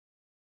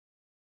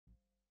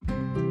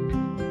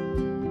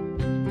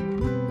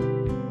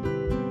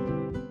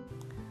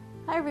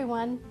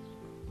everyone.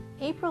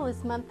 April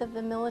is Month of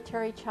the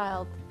Military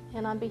Child,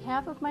 and on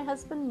behalf of my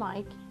husband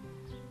Mike,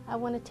 I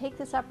want to take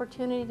this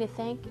opportunity to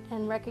thank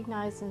and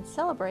recognize and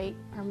celebrate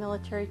our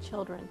military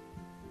children.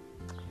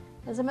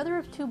 As a mother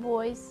of two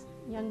boys,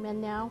 young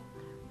men now,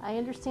 I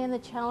understand the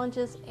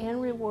challenges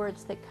and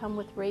rewards that come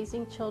with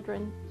raising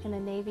children in a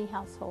Navy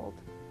household.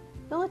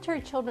 Military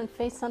children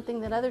face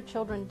something that other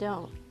children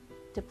don't: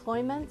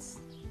 deployments,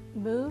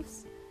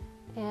 moves,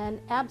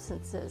 and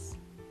absences.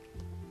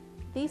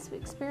 These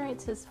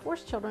experiences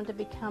force children to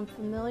become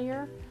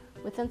familiar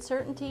with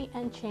uncertainty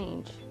and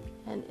change.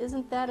 And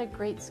isn't that a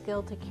great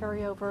skill to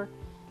carry over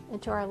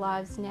into our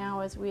lives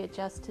now as we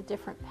adjust to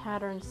different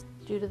patterns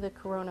due to the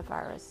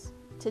coronavirus?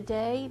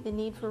 Today, the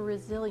need for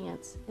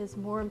resilience is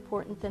more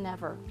important than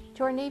ever.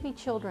 To our Navy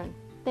children,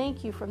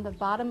 thank you from the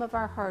bottom of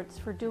our hearts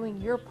for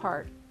doing your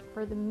part,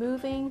 for the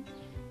moving,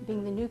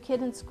 being the new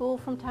kid in school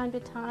from time to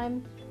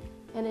time,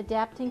 and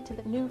adapting to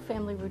the new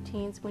family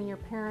routines when your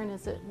parent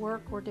is at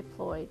work or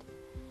deployed.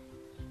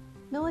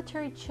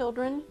 Military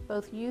children,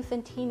 both youth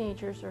and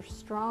teenagers, are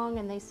strong,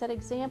 and they set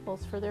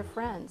examples for their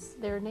friends,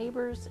 their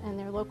neighbors, and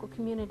their local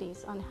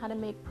communities on how to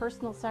make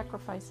personal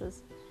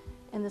sacrifices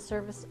in the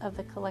service of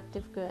the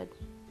collective good.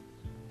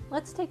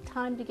 Let's take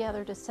time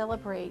together to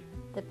celebrate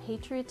the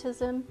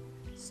patriotism,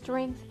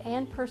 strength,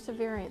 and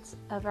perseverance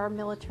of our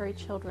military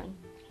children.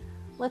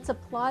 Let's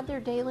applaud their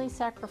daily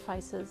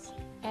sacrifices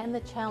and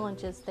the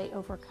challenges they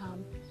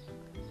overcome.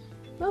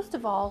 Most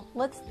of all,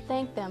 let's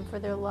thank them for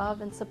their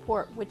love and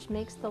support, which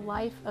makes the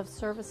life of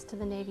service to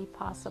the Navy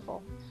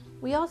possible.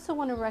 We also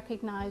want to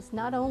recognize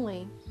not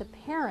only the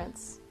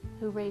parents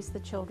who raise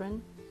the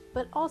children,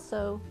 but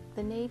also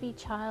the Navy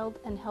child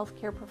and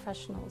healthcare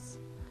professionals.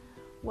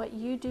 What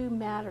you do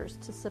matters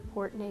to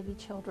support Navy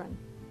children.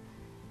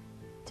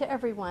 To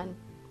everyone,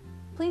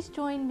 please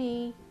join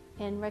me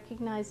in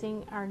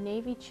recognizing our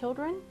Navy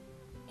children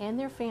and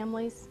their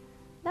families,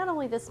 not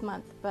only this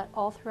month, but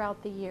all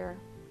throughout the year.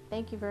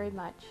 Thank you very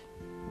much.